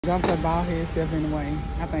Dumped your bald head stuff anyway.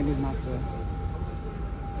 I think this is my stuff.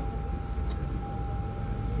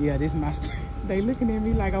 Yeah, this is my stuff. They looking at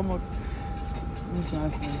me like I'm a... This is my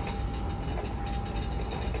stuff.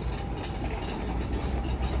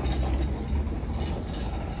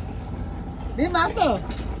 This is my stuff.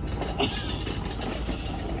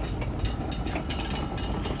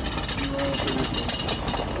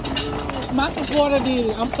 My supporter did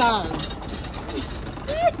it. I'm sorry.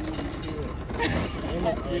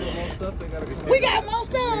 We got more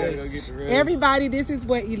stuff. Everybody, this is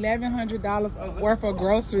what $1,100 worth of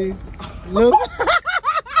groceries look.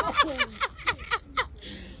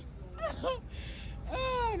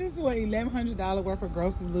 This is what $1,100 worth of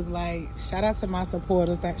groceries look like. Shout out to my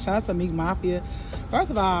supporters. Shout out to Meek Mafia. First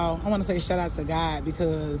of all, I want to say shout out to God,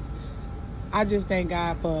 because I just thank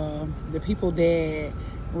God for the people that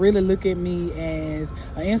really look at me as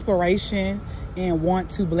an inspiration and want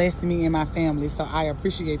to bless me and my family. So I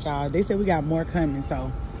appreciate y'all. They said we got more coming, so.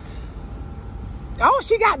 Oh,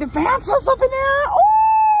 she got the Fantas up in there. Oh,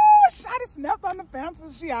 I just snapped on the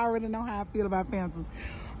Fantas. She already know how I feel about Fantas.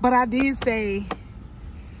 But I did say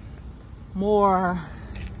more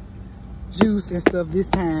juice and stuff this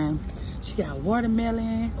time. She got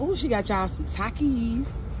watermelon. Oh, she got y'all some Takis.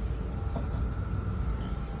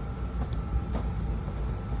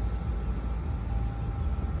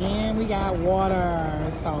 And we got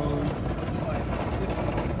water, so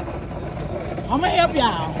I'm gonna help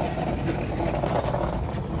y'all.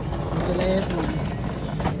 The last one.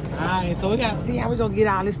 Alright, so we gotta see how we gonna get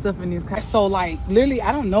all this stuff in this car. So like literally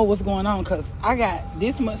I don't know what's going on, because I got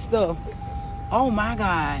this much stuff. Oh my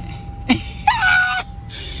God.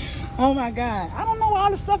 Oh my God. I don't know where all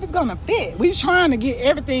this stuff is gonna fit. We trying to get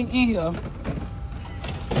everything in here.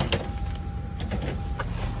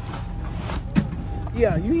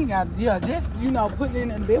 Yeah, you ain't got, yeah, just, you know, put it in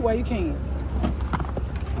the bed where you can.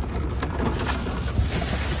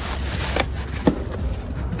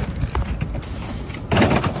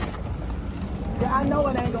 Yeah, I know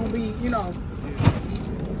it ain't gonna be, you know.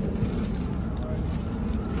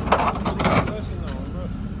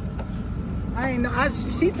 I ain't know,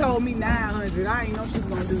 she told me 900. I ain't know she was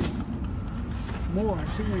gonna do more.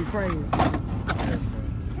 She went crazy.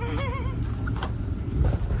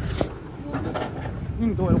 You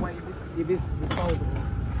can throw it away if it's disposable.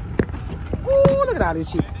 Ooh, look at all this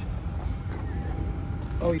shit.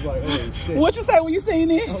 Oh, he's like, oh shit. What you say when you seen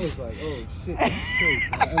it? I was like, oh shit, that's crazy.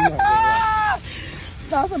 I'm not gonna lie.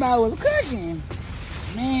 Thought somebody was cooking.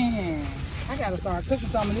 Man, I gotta start cooking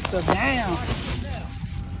some of this stuff down.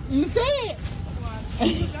 You see it?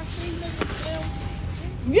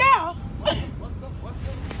 Yeah.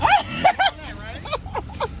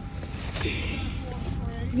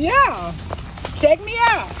 Yeah. Check me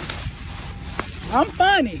out. I'm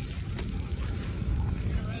funny.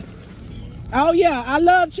 Oh yeah, I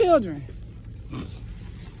love children.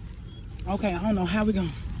 Okay, I don't know how we gonna.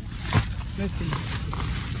 Let's see.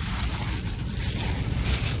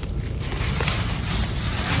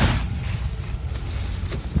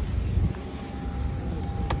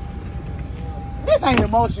 This ain't the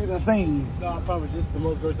most you done seen. No, I promise, this is the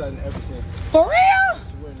most groceries I've ever seen. For real? I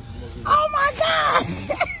swear this is the most groceries. Oh my God.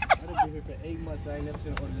 I've been here for 8 months. I ain't never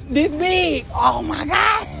seen one. This big. Oh my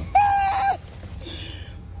God.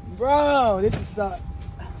 Bro, this is stuff.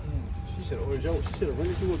 She should have run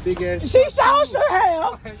into a big ass. She sure should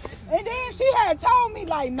have. And then she had told me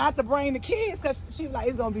like not to bring the kids, because she was like,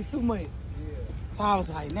 it's gonna be too much. Yeah. So I was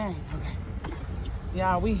like, nah, okay.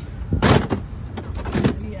 Yeah, we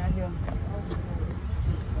out here.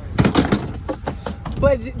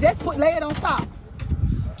 But just lay it on top.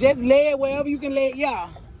 Just lay it wherever you can lay it, yeah.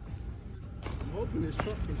 I'm hoping this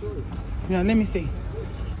truck can close. Yeah, let me see.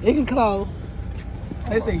 It can close.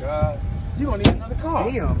 Let's see. God. You gonna need another car.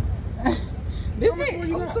 Damn. This it.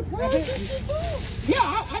 Yeah,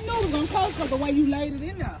 I know it was gonna close because the way you laid it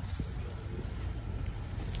in there.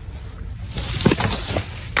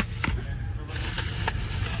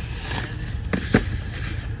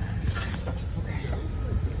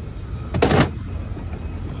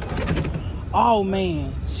 Oh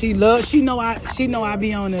man, she know I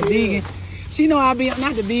be on the vegan. She know I be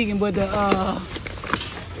not the vegan, but the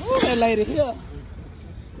ooh, that lady here.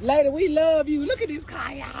 Lady, we love you. Look at this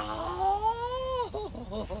car, y'all.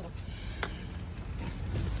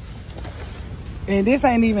 And this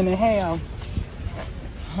ain't even a half.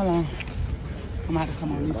 Hold on. I'm about to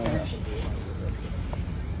come on this side.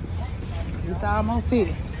 It's almost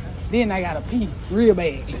it. Then I gotta pee real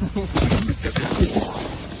bad.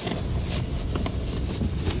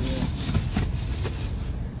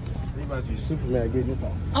 They about to be super mad getting this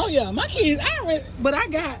off. Oh yeah, my kids, but I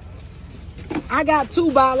got I got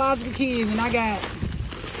 2 biological kids and I got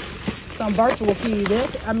some virtual kids.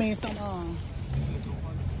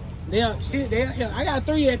 They'll help. I got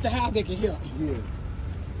 3 at the house that can help. Yeah.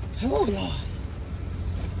 Oh Lord.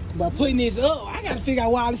 But putting this up, I gotta figure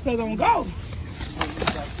out where all this stuff gonna go.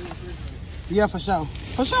 Yeah, for sure.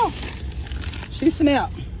 For sure. She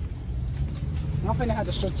snapped. I'm finna have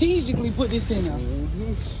to strategically put this in there.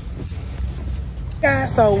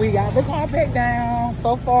 Guys, so we got the carpet down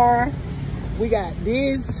so far. We got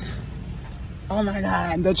this. Oh my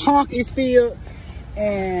God, the trunk is filled.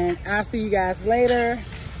 And I'll see you guys later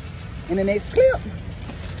in the next clip.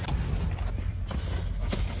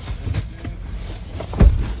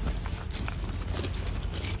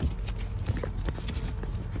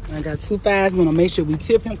 I got 2 5s. We're gonna make sure we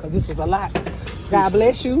tip him because this was a lot. God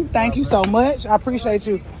bless you. Thank you so much. I appreciate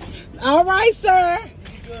you. All right, sir.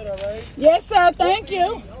 You good, all right? Yes, sir. Thank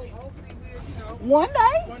you. Hopefully One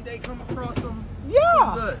day. come across some.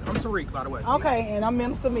 Yeah. Good. I'm Tariq, by the way. Okay, and I'm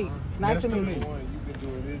Minister Meek. Nice to meet you. You've been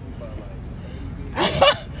doing this for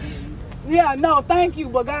like. Yeah, no, thank you.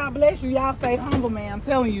 But God bless you. Y'all stay humble, man. I'm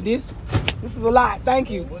telling you, this is a lot. Thank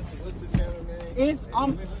you. What's the channel name? It's we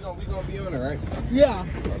gonna be on it, right? yeah.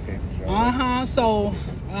 Okay, for sure. So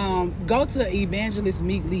go to Evangelist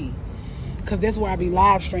Meek Lee, cause that's where I be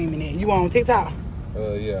live streaming at. You on TikTok?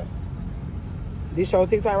 Yeah. This show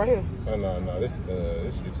TikTok right here. Oh no, this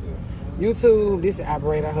YouTube. YouTube. This is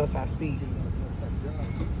operator Hus I Speak.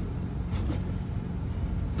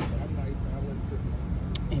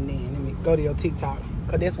 And then let me go to your TikTok,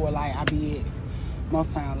 cause that's where like I be at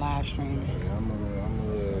most time live streaming. Yeah, I'm a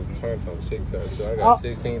turned on TikTok too. I got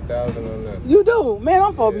 16,000 on that. You do, man.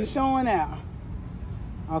 I'm supposed to be showing out.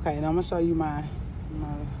 Okay, now I'm gonna show you my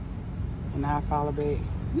and I follow back.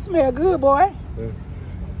 You smell good, boy. Yeah.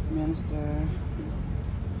 Minister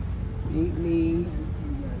Meek Lee,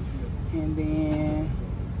 and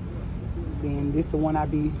then this the one I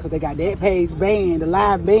be, cause they got that page banned, the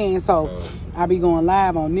live banned, so I be going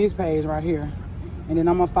live on this page right here, and then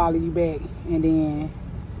I'm gonna follow you back, and then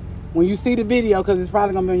when you see the video, cause it's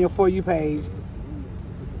probably gonna be on your For You page,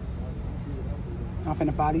 I'm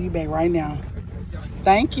finna follow you back right now.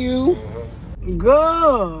 Thank you.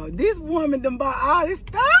 Good. This woman done bought all this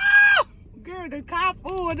stuff. Girl, the car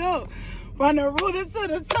pulled up from the rooter to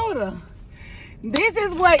the tutor. This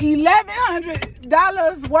is what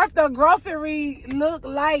 $1,100 worth of grocery look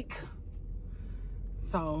like.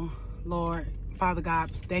 So, Lord, Father God,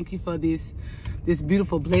 thank you for this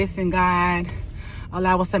beautiful blessing, God.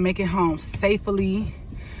 Allow us to make it home safely.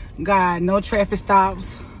 God, no traffic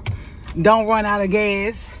stops. Don't run out of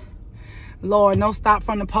gas. Lord, no stop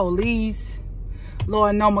from the police.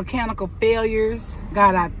 Lord, no mechanical failures.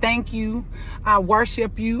 God, I thank you. I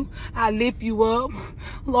worship you. I lift you up.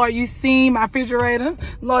 Lord, you seen my refrigerator.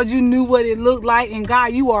 Lord, you knew what it looked like. And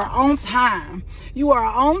God, you are on time. You are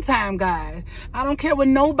on time, God. I don't care what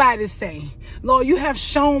nobody say. Lord, you have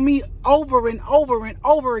shown me over and over and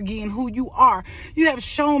over again who you are. You have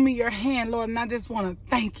shown me your hand, Lord, and I just want to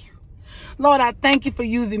thank you. Lord, I thank you for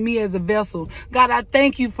using me as a vessel. God, I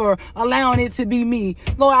thank you for allowing it to be me.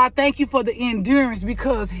 Lord, I thank you for the endurance,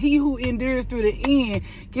 because he who endures through the end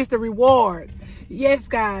gets the reward. Yes,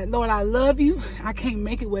 God. Lord, I love you. I can't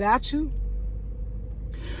make it without you.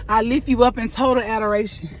 I lift you up in total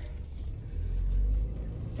adoration.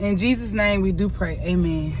 In Jesus' name we do pray.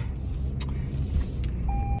 Amen.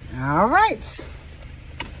 All right.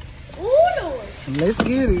 Ooh, Lord. Let's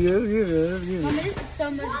get it. Let's get it. Let's get it. Mama, this is so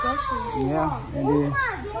much groceries. Yeah, it is. Oh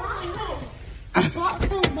my God. I bought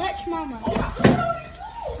so much, Mama.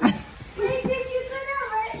 Wait, did you get our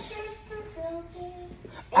red shirts to filter?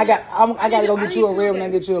 I gotta go get you a red one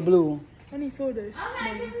and get you a blue. I need field day. I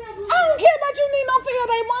don't care about you need no field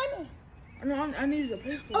day money. No, I needed to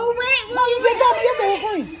pay for it. Oh, wait. No, you just told me yesterday was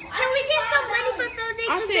free. Can we get some money for field day?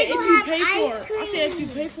 I said if you pay for it. I said if you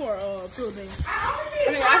pay for field day.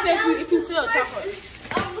 I said if you sell chocolate.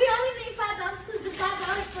 We only need $5 because the $5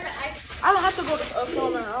 for the ice cream. I don't have to go to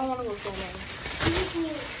Stoneman. I don't want to go to Stoneman. We just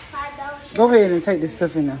need $5. Go ahead and take this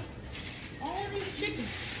stuff in there. All these chicken.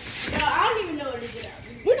 No, I don't even know what to get out.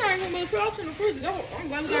 We're not even going to put us in the freezer. I'm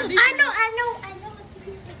glad we got these. I know.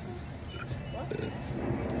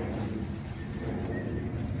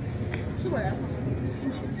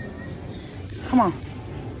 Come on.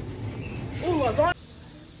 Ooh,